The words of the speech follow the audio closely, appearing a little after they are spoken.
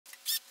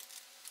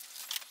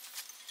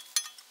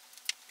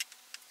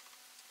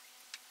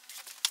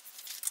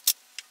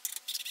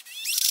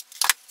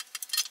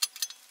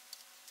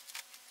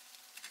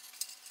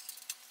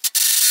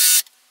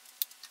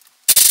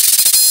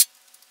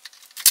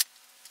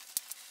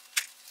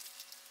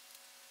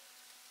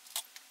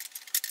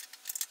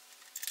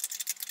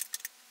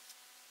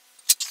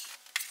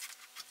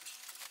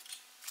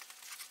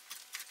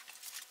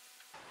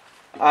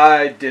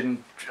I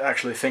didn't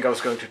actually think I was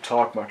going to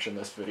talk much in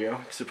this video.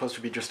 It's supposed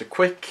to be just a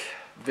quick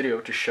video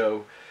to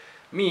show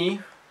me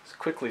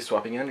quickly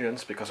swapping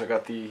engines because I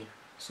got the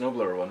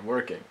snowblower one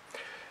working.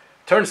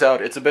 Turns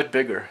out it's a bit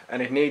bigger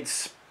and it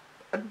needs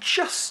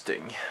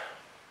adjusting.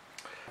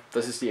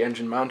 This is the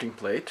engine mounting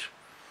plate.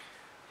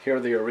 Here are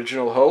the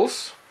original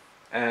holes,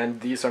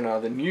 and these are now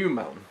the new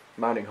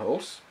mounting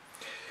holes.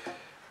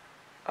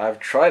 I've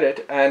tried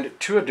it, and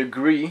to a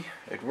degree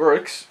it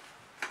works.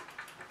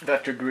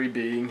 That degree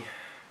being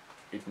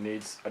it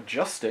needs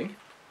adjusting.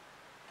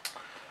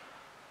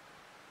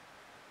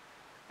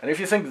 And if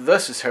you think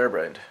this is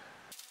harebrained,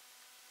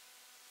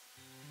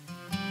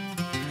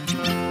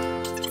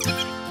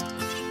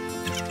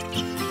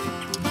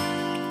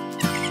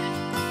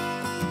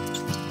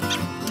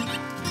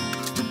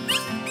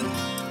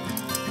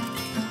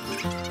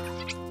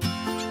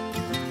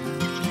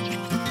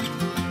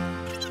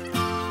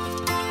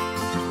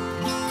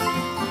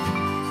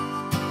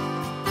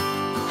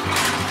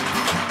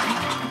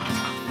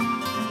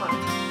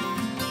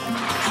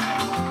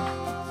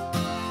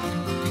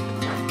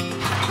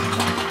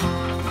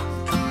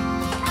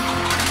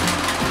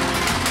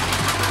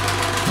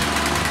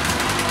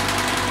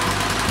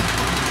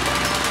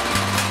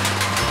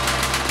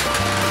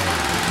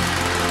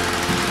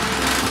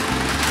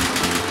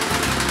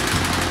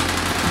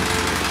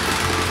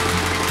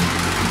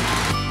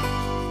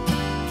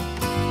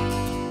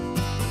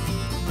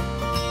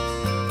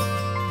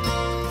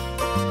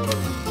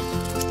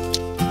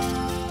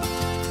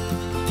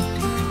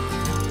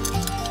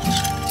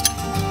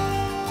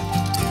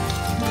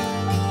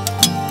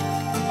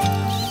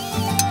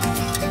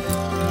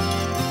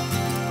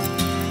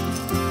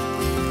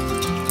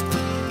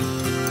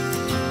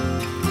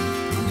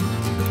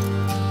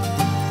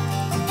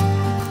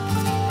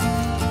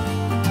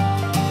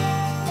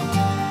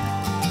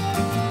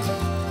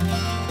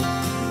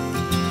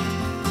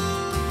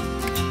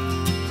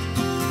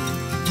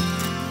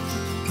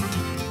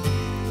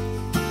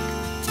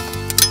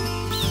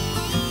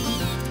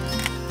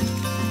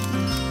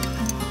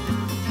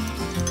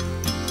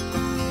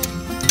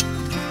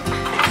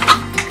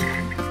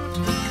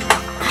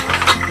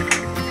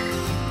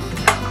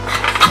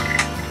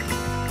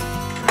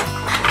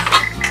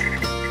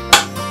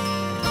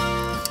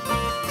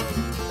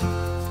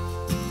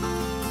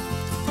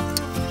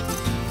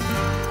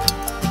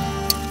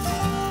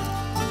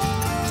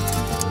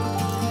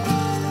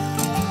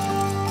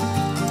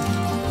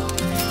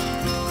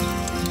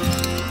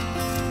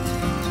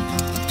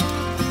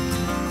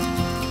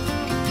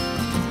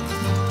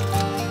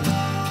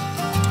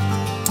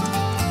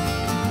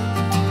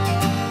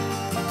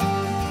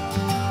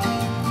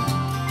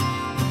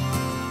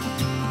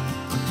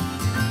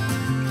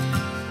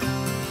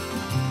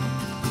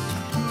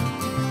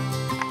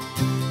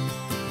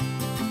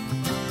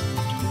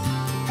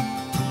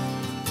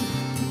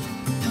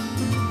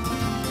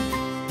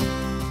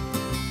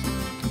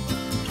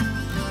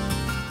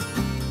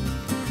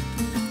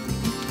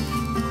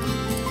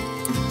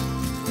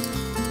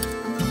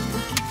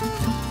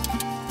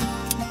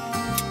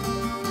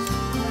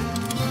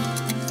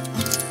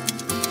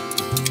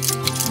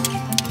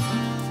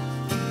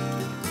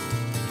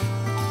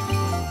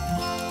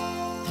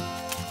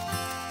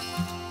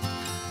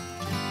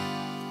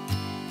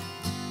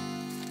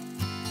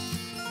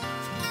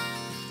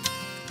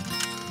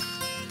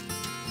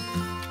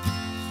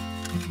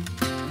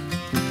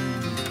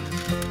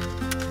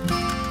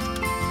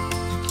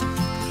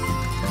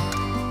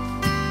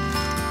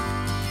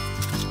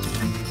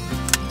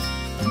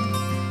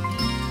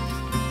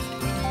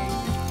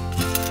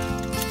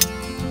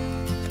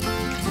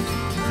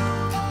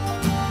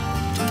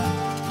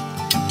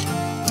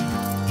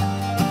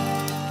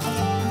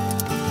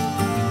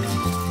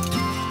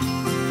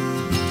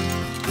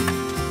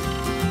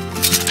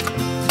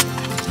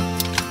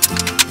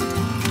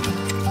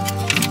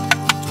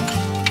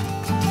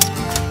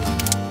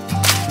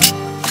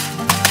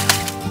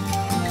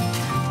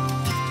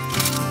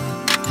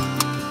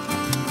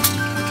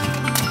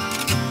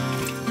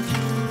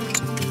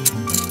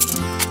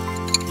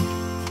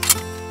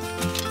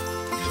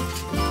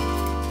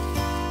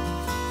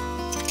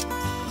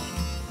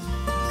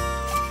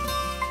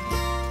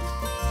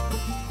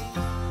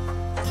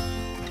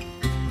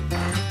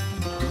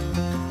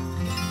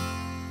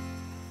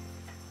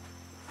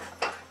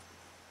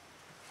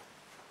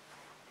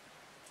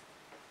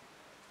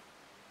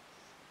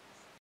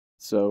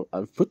 so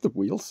I've put the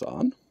wheels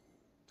on,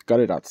 got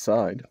it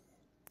outside,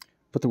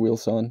 put the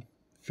wheels on,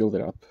 filled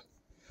it up.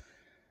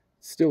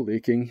 Still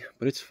leaking,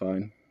 but it's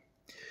fine.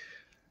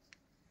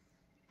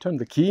 Turned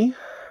the key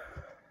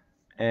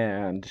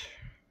and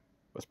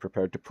was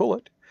prepared to pull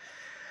it.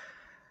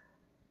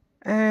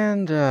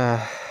 And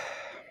yeah.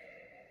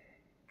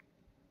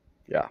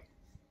 Can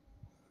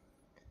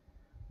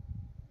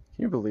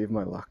you believe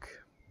my luck?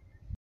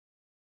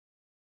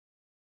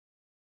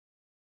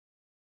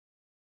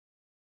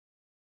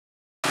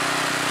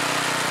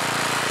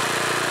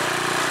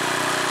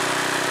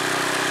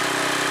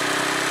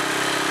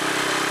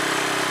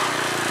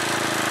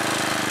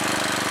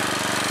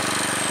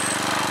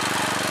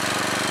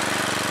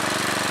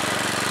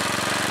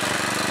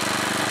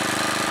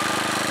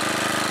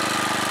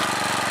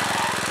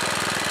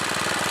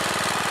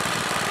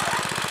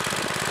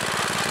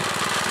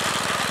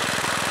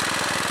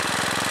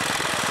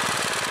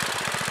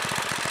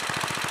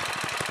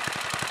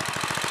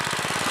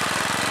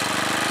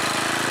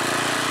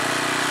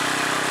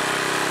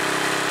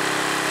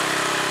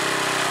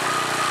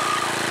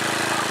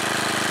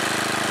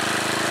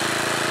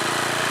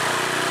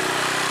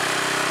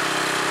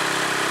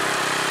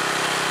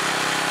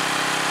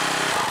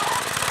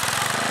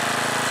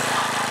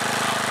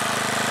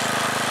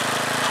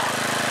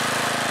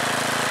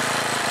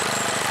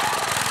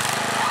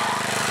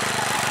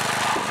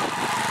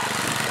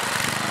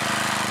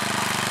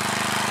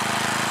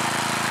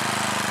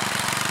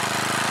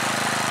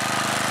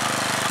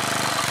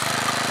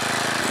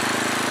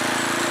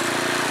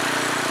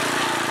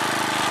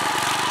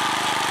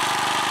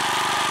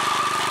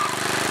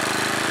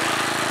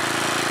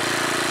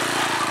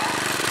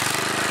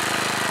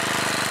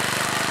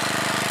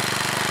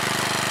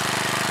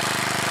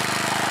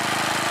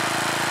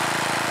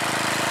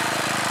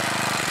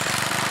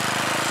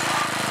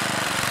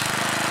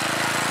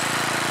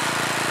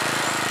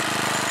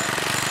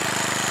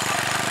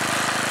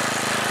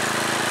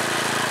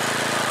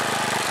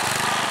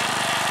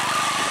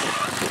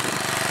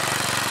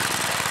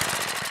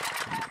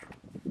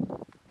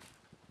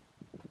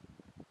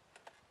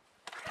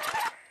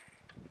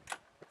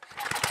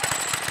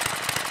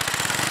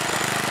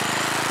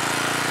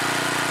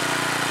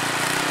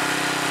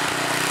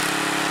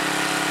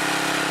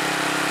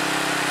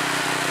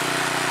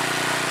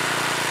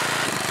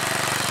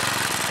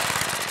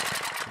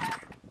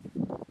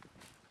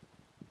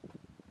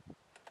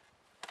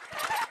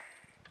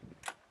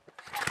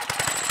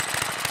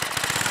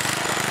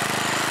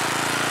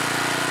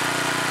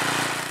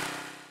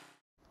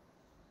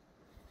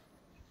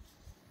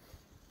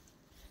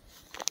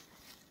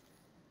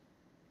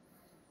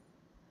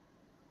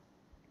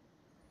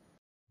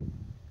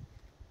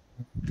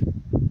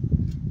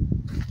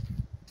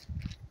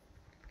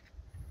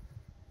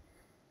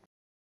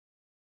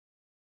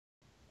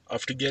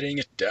 After getting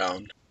it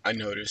down, I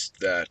noticed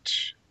that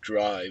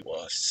drive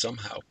was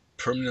somehow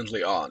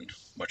permanently on,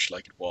 much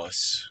like it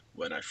was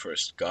when I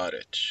first got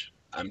it.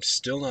 I'm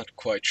still not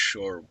quite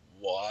sure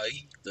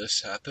why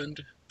this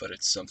happened, but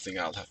it's something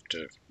I'll have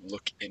to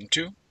look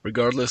into.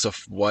 Regardless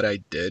of what I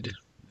did,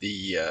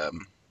 the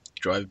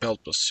drive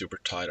belt was super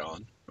tight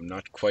on. I'm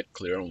not quite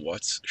clear on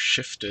what's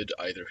shifted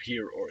either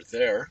here or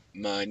there.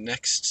 My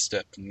next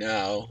step,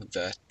 now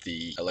that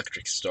the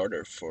electric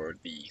starter for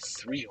the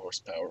 3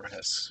 horsepower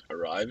has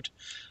arrived,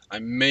 I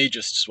may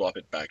just swap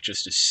it back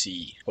just to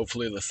see.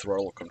 Hopefully the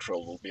throttle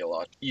control will be a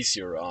lot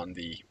easier on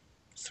the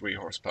 3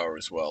 horsepower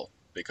as well,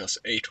 because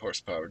 8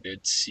 horsepower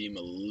did seem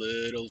a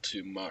little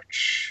too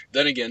much.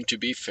 Then again, to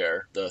be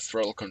fair, the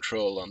throttle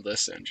control on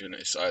this engine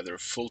is either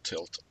full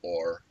tilt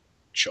or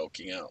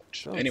choking out.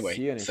 I don't Anyway,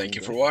 see anything. thank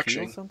you Do for I feel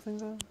watching. something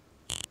though?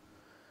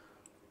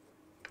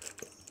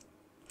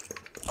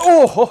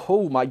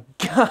 Oh, my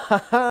God!